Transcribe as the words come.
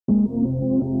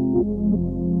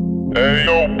Hey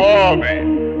yo,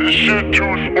 Bobby, this shit too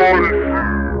spicy.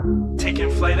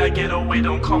 Taking flight, I get away,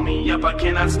 don't call me up, I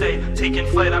cannot stay. Taking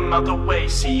flight, I'm out the way,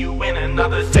 see you in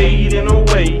another day. Fading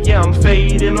away, yeah, I'm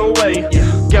fading away.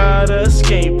 Gotta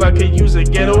escape, I could use a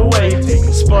getaway.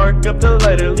 Spark up the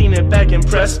lighter, lean it back and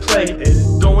press play.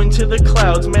 Going to the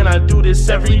clouds, man, I do this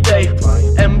every day.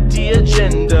 Empty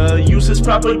agenda, useless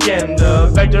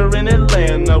propaganda. Back there in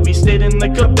Atlanta, we stayed in the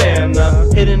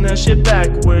cabana. Hitting her shit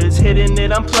backwards, hitting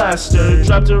it on plaster.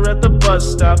 Dropped her at the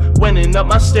bus stop, winning up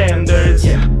my standards.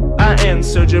 I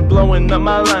answered, you're blowing up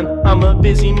my line. I'm a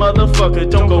busy motherfucker,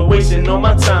 don't go wasting all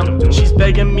my time. She's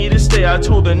begging me to stay, I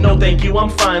told her no thank you, I'm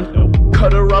fine.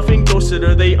 Cut her off and ghosted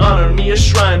her, they honor me a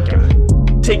shrine.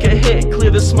 Take a hit, clear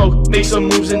the smoke, make some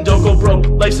moves and don't go broke.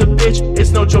 Life's a bitch,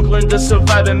 it's no joke, learn to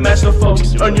survive and match the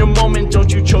folks. Earn your moment,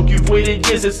 don't you choke, you've waited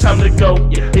years, it's time to go.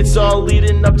 It's all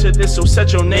leading up to this, so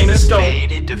set your name in stone.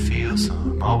 Faded to feel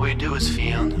some, all we do is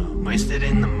feel numb. Wasted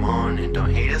in the morning,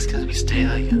 don't hate us cause we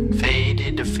still young.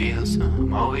 Faded to feel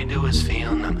some, all we do is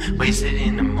feel numb. Wasted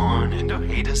in the morning, don't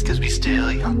hate us cause we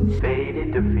still young.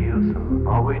 Faded to feel some,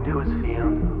 all we do is feel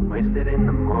numb. Wasted in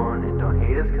the morning, don't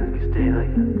hate us cause we still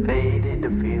young. Faded to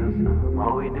feel some,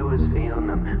 all we do is feel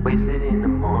numb. Wasted in the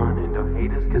morning, don't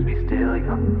hate us cause we still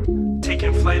young.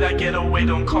 Taking flight, I get away,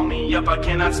 don't call me up, I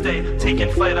cannot stay.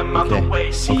 Taking flight, I'm out the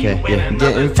way, see you in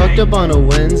another Getting day. fucked up on a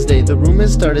Wednesday, the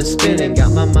rumors started spinning.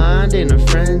 Got my mind in a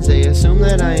frenzy, assume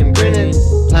that I am grinning.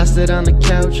 Plastered on the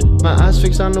couch, my eyes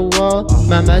fixed on the wall.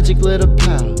 My magic little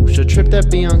pouch, a trip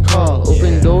that be on call.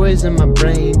 Open doorways in my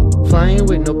brain, flying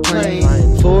with no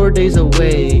plane. 4 days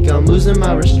awake, I'm losing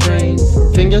my restraint.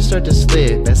 Fingers start to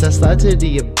slip as I slide to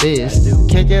the abyss.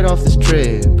 Can't get off this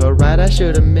trip, a ride I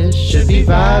should've missed. Should be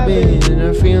vibing,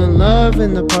 I'm feeling love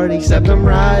in the party, except I'm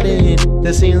riding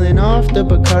the ceiling off the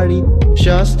Bacardi.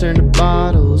 Shots turn to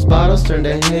bottles, bottles turn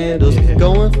to handles.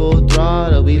 Going full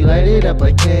throttle, we light it up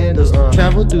like candles.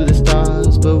 Travel through the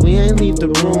stars, but we ain't leave the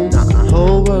room.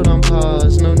 Whole world on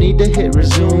pause, no need to hit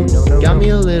resume. Got me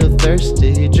a little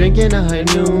thirsty, drinking a high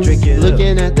noon.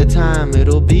 Looking at the time,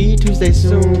 it'll be Tuesday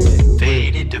soon.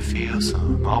 Faded to feel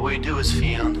some, all we do is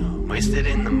feel numb. Wasted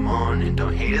in the morning,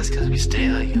 don't hate us cause we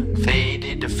still young.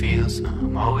 Faded to feel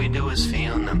some, all we do is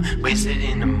feel numb. Wasted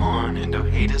in the morning, don't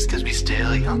hate us cause we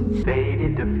still young.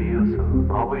 Faded to feel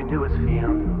some, all we do is feel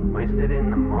numb. Wasted in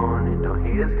the morning, don't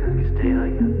hate us cause we still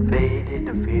young. Faded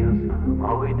to feel some,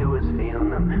 all we do is feel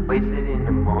numb. Wasted in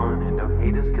the morning, don't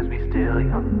hate us cause we still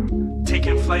young.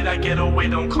 Taking flight, I get away,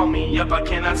 don't call me up, I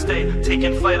cannot stay.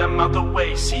 Taking flight, I'm out the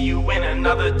way, see you in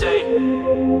another day.